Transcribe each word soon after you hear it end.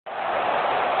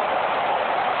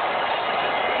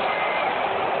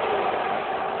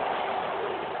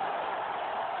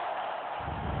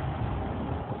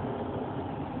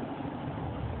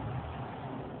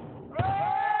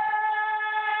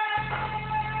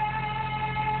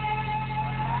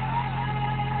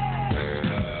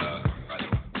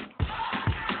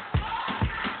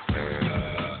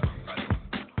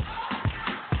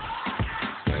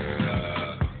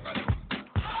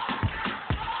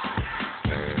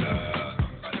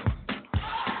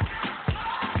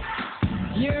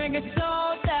You're a good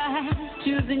soldier,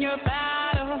 choosing your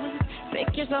battle.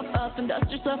 Pick yourself up and dust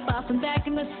yourself off and back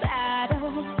in the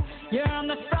saddle. You're on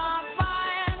the front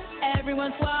line,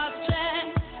 everyone's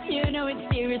watching. You know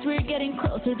it's serious, we're getting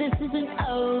closer, this isn't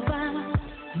over.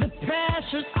 The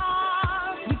pressure's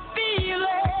on, you feel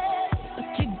it,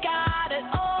 but you got it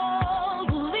all,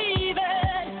 believe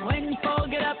it. When you fall,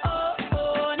 get up, oh,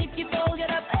 oh, and if you fall, get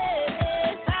up,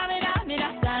 eh, samina,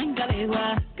 mina,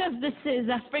 sangalewa, 'cause this is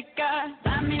Africa.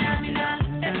 Samina, mina,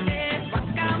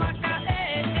 waka, waka,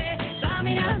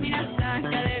 samina, mina,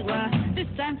 sangalewa, this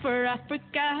time for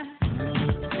Africa.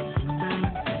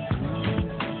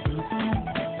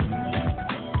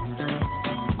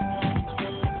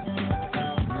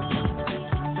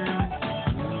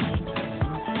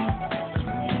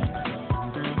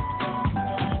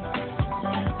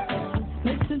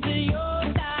 Listen to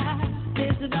your God,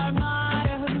 this is our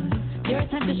motto. Your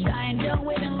time to shine, don't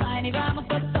wait in line, y vamos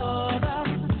por todo.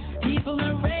 People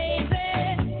are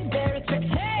raising their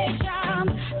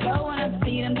expectations. Go on and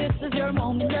see them, this is your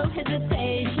moment, no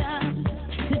hesitation.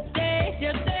 Today's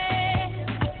your day,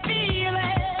 I feel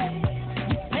it.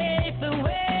 You pave the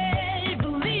way,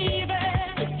 believe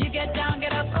it. If you get down,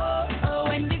 get up, oh, oh.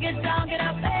 When you get down, get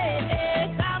up, eh, eh.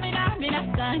 Samina, mina,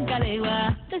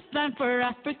 sangalewa, this time for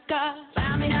Africa.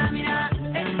 Samina, mina,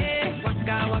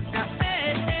 waka, waka,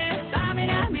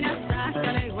 samina, mina,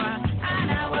 sangalewa,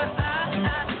 anawa,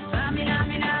 samina,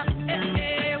 mina,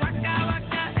 waka,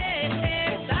 waka,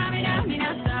 samina, mina,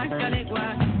 sangalewa,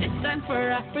 this time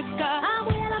for Africa. I'm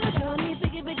well on my journey,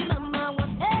 biggie, biggie mama,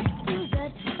 from A to Z.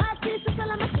 My sister's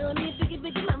all on my journey, biggie,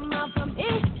 biggie mama, from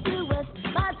east to west.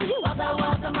 My city, waka,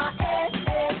 waka, my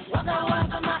waka,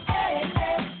 waka, my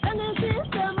and this is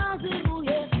the mountain,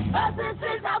 yeah, but this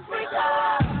is Africa.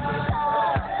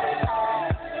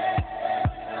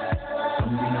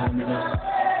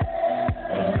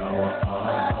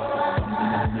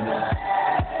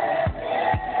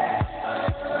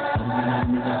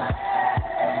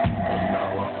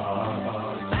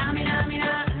 Samina,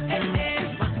 mina,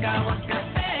 waka, waka,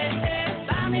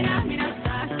 samina, mina,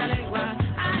 sangalewa,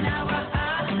 anawa,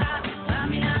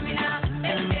 samina, mina,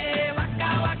 waka,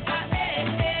 waka,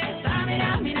 samina,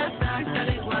 mina,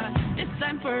 sangalewa, this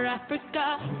time for Africa.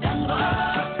 Tango,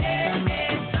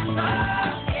 tango,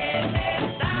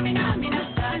 samina, mina,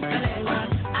 sangalewa,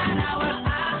 anawa,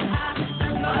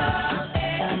 tango,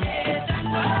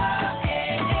 tango,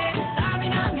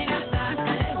 samina, mina,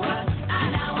 sangalewa,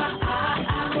 anawa,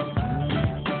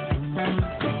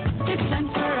 this time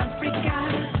for Africa.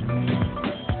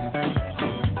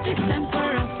 This time for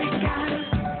Africa.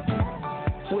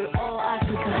 We're all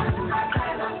Africa.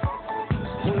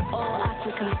 We're all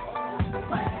Africa.